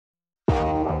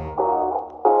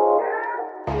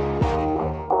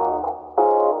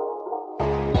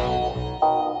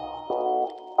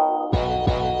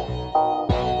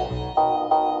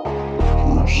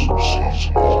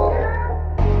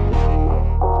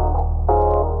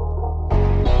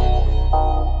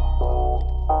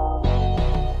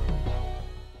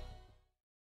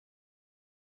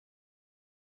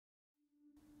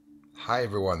Hi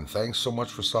everyone, thanks so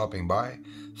much for stopping by.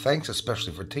 Thanks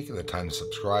especially for taking the time to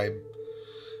subscribe,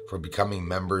 for becoming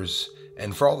members,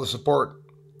 and for all the support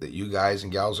that you guys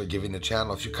and gals are giving the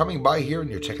channel. If you're coming by here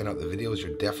and you're checking out the videos,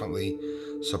 you're definitely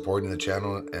supporting the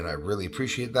channel, and I really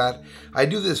appreciate that. I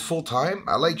do this full time.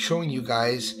 I like showing you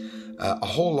guys a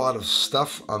whole lot of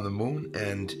stuff on the moon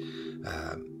and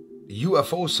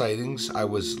UFO sightings. I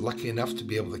was lucky enough to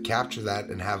be able to capture that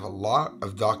and have a lot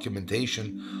of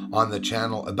documentation on the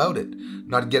channel about it.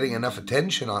 Not getting enough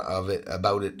attention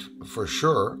about it for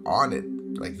sure on it.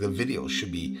 Like, the videos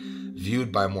should be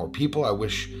viewed by more people. I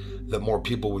wish that more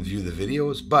people would view the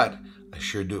videos, but I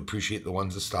sure do appreciate the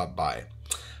ones that stop by.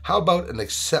 How about an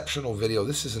exceptional video?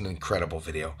 This is an incredible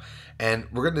video. And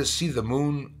we're going to see the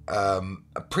moon, I'm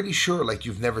pretty sure like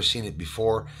you've never seen it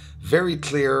before. Very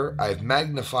clear. I've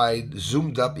magnified,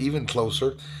 zoomed up even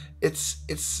closer.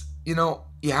 It's you know,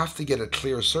 you have to get a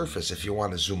clear surface if you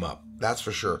want to zoom up. That's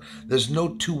for sure. There's no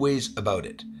two ways about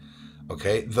it.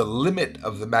 Okay, the limit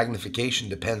of the magnification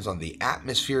depends on the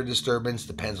atmosphere disturbance,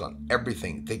 depends on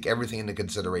everything. Take everything into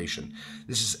consideration.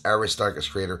 This is Aristarchus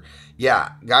Crater.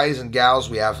 Yeah, guys and gals,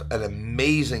 we have an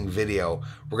amazing video.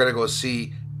 We're going to go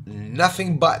see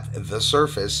nothing but the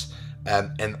surface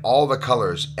and all the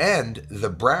colors and the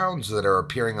browns that are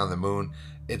appearing on the moon.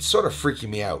 It's sort of freaking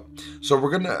me out. So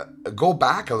we're going to go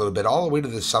back a little bit all the way to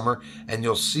the summer, and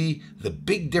you'll see the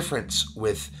big difference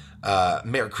with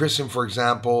Mare Crisium, for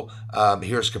example.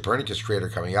 Here's Copernicus Crater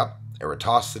coming up.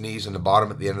 Eratosthenes in the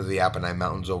bottom at the end of the Apennine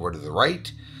Mountains over to the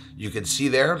right. You can see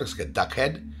there, looks like a duck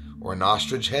head or an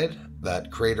ostrich head,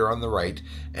 that crater on the right.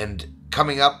 And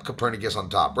coming up, Copernicus on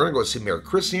top. We're going to go see Mare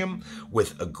Crisium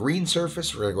with a green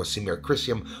surface. We're going to go see Mare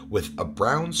Crisium with a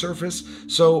brown surface.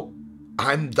 So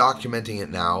I'm documenting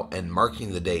it now and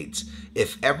marking the dates.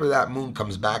 If ever that moon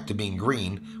comes back to being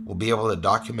green, we'll be able to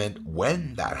document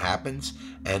when that happens,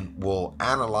 and we'll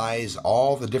analyze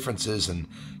all the differences and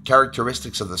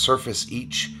characteristics of the surface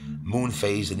each moon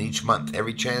phase and each month.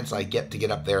 Every chance I get to get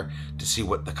up there to see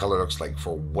what the color looks like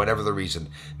for whatever the reason.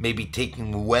 Maybe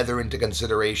taking weather into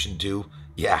consideration too.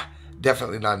 Yeah,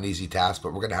 definitely not an easy task,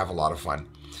 but we're going to have a lot of fun.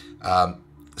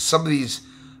 Some of these...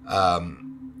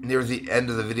 near the end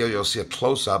of the video, you'll see a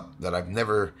close-up that I've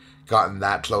never gotten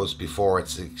that close before.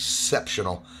 It's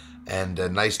exceptional, and a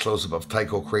nice close-up of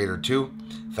Tycho Crater too.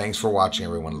 Thanks for watching,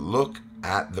 everyone. Look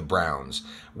at the browns.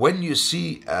 When you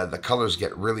see the colors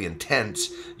get really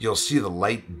intense, you'll see the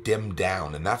light dim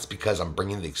down, and that's because I'm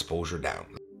bringing the exposure down.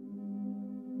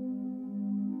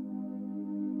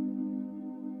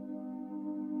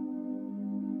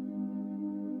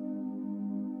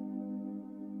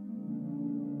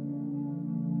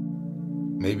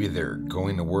 Maybe they're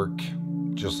going to work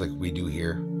just like we do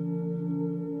here.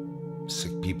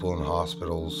 Sick people in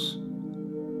hospitals,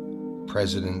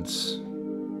 presidents,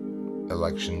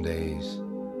 election days,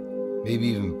 maybe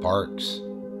even parks.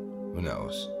 Who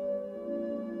knows?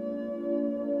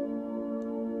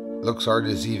 Looks are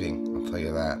deceiving, I'll tell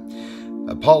you that.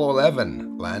 Apollo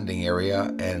 11 landing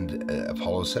area and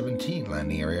Apollo 17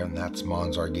 landing area, and that's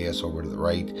Mons Arghaeus over to the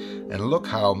right. And look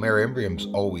how Mare Imbrium's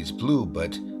always blue,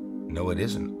 but no, it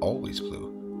isn't always blue.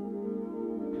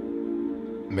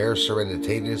 Mare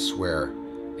Serenitatis, where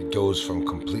it goes from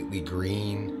completely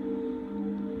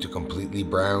green to completely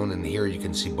brown, and here you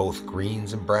can see both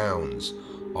greens and browns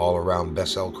all around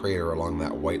Bessel Crater along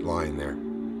that white line there.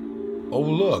 Oh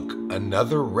look,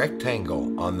 another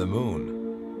rectangle on the moon.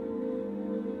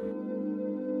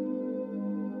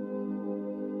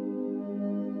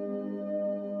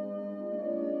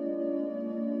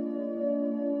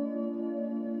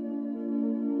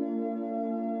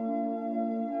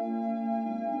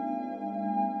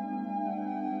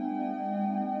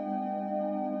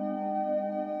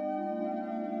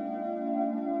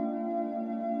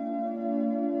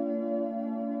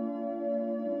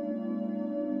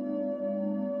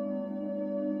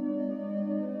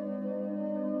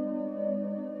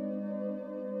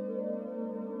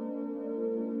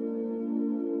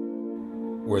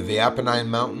 Where the Apennine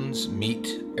Mountains meet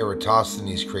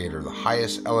Eratosthenes Crater, the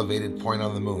highest elevated point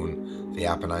on the moon, the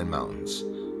Apennine Mountains.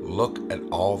 Look at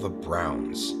all the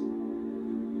browns.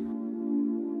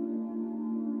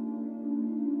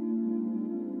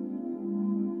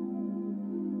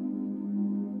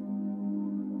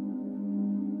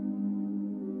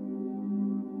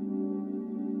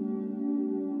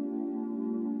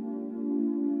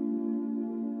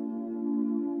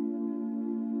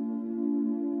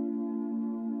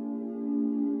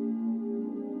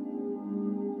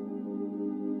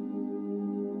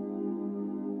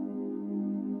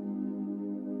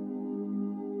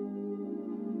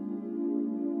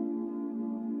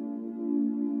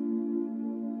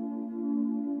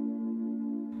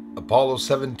 Apollo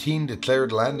 17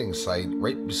 declared landing site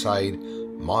right beside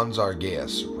Mons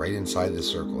Arghaeus, right inside the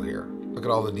circle here. Look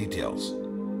at all the details.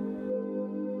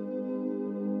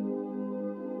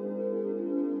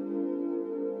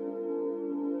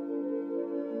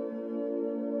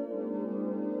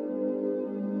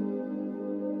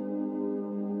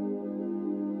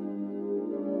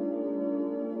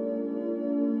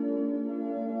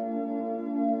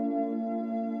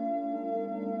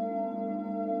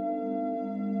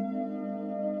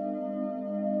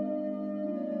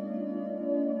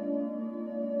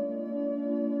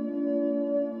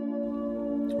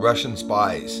 Russian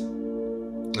spies.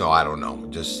 No, I don't know.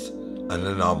 Just an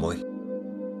anomaly.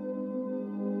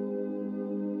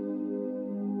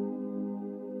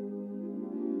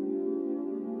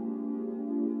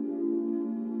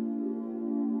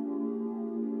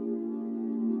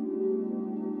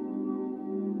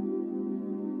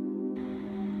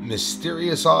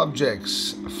 Mysterious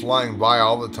objects flying by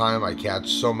all the time. I catch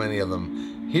so many of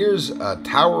them. Here's a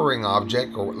towering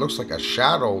object, or what looks like a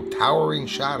shadow, towering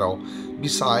shadow,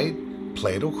 beside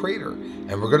Plato Crater.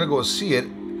 And we're going to go see it.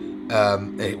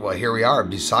 Well, here we are,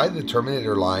 beside the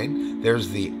Terminator line. There's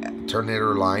the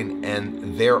Terminator line,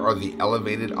 and there are the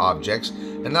elevated objects.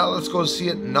 And now let's go see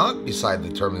it not beside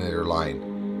the Terminator line.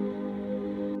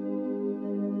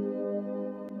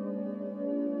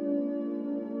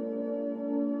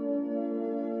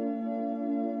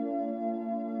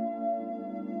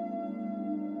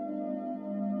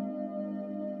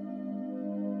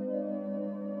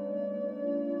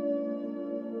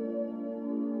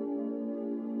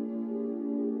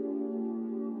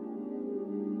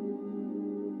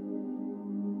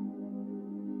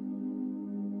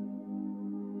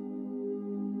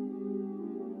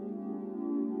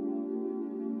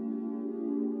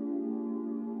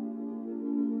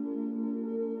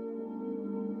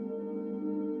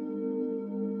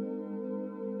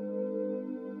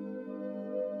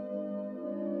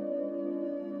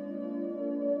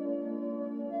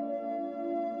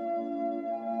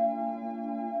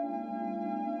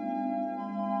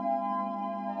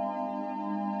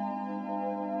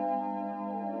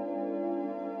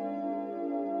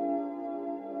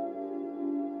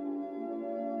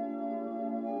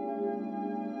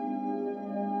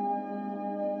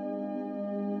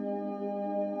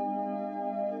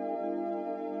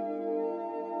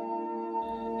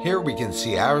 Here we can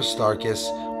see Aristarchus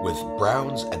with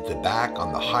browns at the back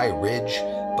on the high ridge,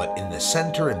 but in the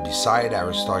center and beside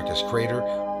Aristarchus Crater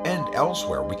and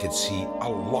elsewhere we could see a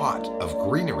lot of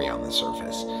greenery on the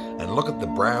surface. And look at the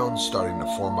browns starting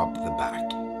to form up the back.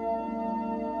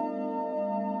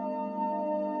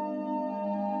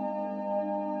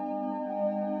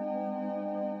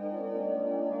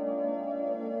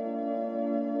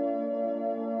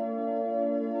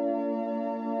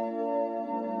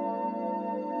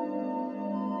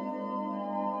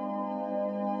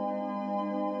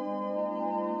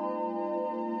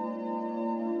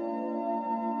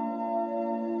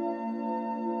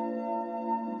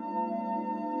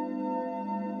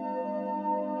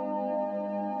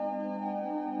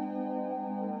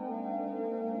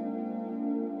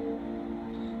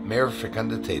 Mare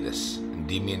Fecunditatis,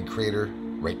 Endymion Crater,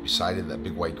 right beside it, that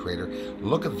big white crater.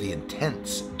 Look at the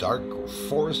intense dark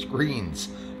forest greens.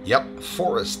 Yep,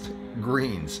 forest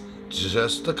greens,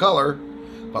 just the color.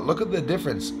 But look at the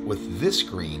difference with this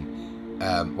green.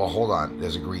 Well, hold on,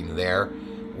 there's a green there.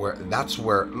 That's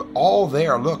where, all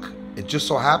there, look. It just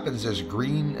so happens there's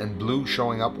green and blue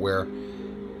showing up where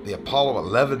the Apollo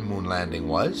 11 moon landing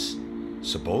was,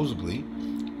 supposedly,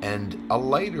 and a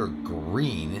lighter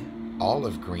green,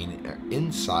 olive green,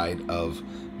 inside of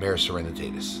Mare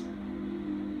Serenitatis.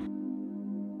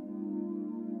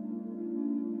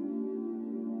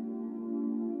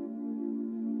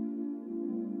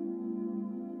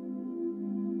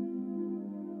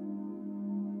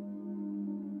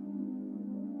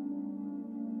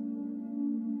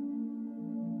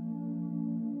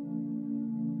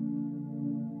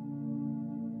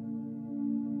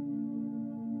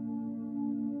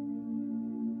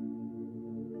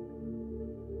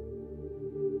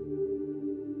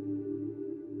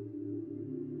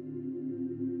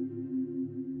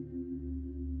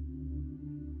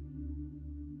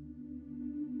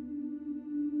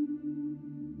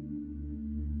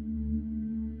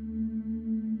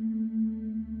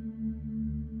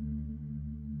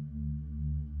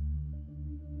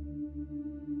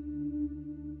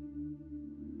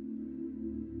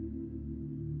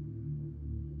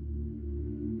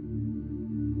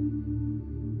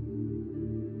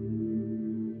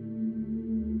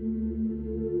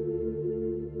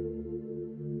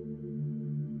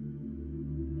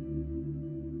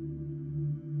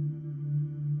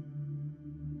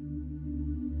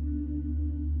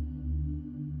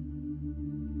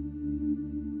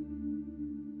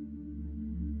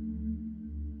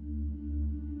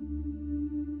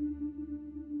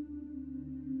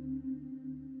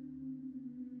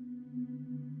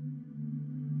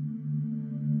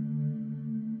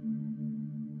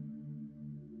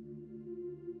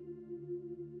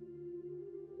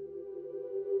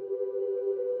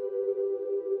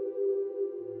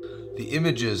 the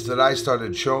images that I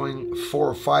started showing 4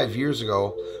 or 5 years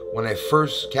ago when I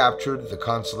first captured the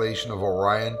Constellation of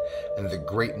Orion and the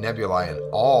Great Nebulae and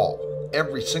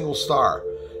every single star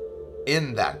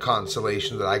in that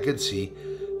constellation that I could see,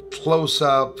 close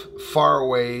up, far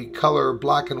away, color,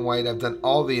 black and white. I've done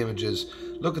all the images.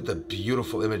 Look at the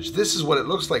beautiful image. This is what it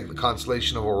looks like, the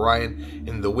Constellation of Orion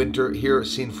in the winter, here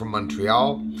seen from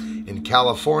Montreal. In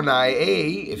California,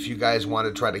 if you guys want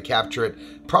to try to capture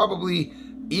it, probably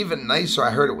even nicer.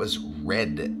 I heard it was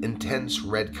red, intense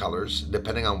red colors.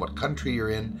 Depending on what country you're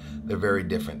in, they're very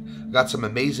different. Got some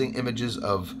amazing images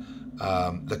of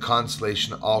the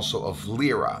constellation also of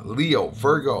Lyra, Leo,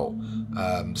 Virgo,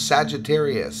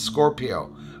 Sagittarius,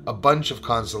 Scorpio, a bunch of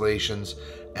constellations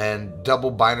and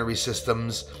double binary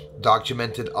systems.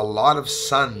 Documented a lot of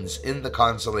suns in the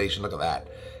constellation. Look at that.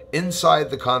 Inside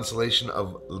the constellation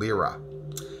of Lyra,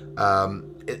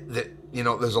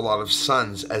 there's a lot of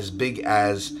suns as big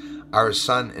as our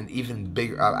sun and even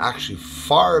bigger, actually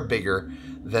far bigger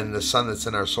than the sun that's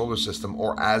in our solar system,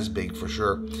 or as big for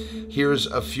sure. Here's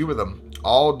a few of them,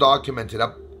 all documented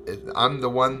up. I'm the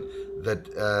one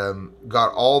that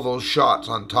got all those shots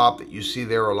on top that you see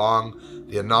there along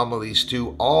the anomalies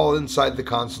too, all inside the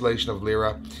constellation of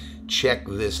Lyra. Check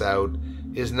this out.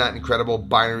 Isn't that incredible?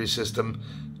 Binary system.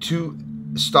 2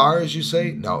 stars, you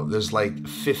say? No, there's like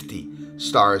 50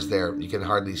 stars there. You can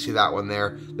hardly see that one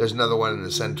there. There's another one in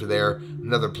the center there.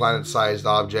 Another planet-sized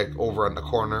object over on the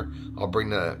corner. I'll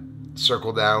bring the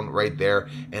circle down right there.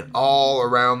 And all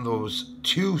around those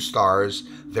 2 stars,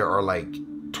 there are like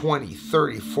 20,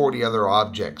 30, 40 other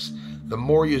objects. The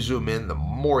more you zoom in, the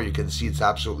more you can see. It's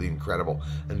absolutely incredible.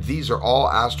 And these are all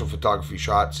astrophotography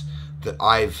shots that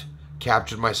I've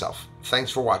captured myself. Thanks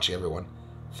for watching, everyone.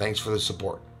 Thanks for the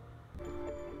support.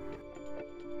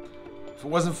 If it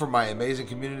wasn't for my amazing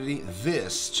community,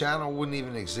 this channel wouldn't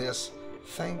even exist.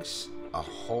 Thanks a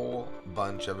whole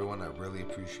bunch, everyone. I really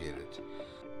appreciate it.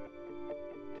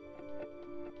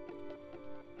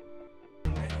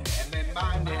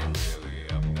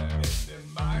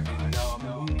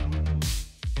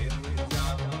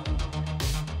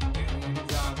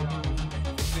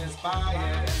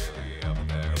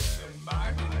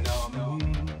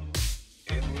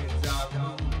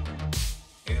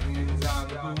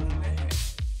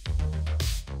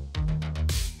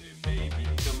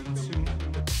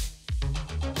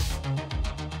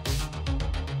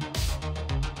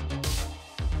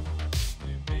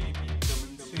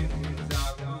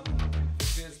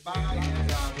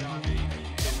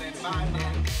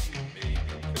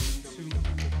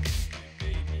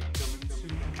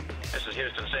 This is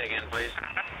Houston. Say again, please.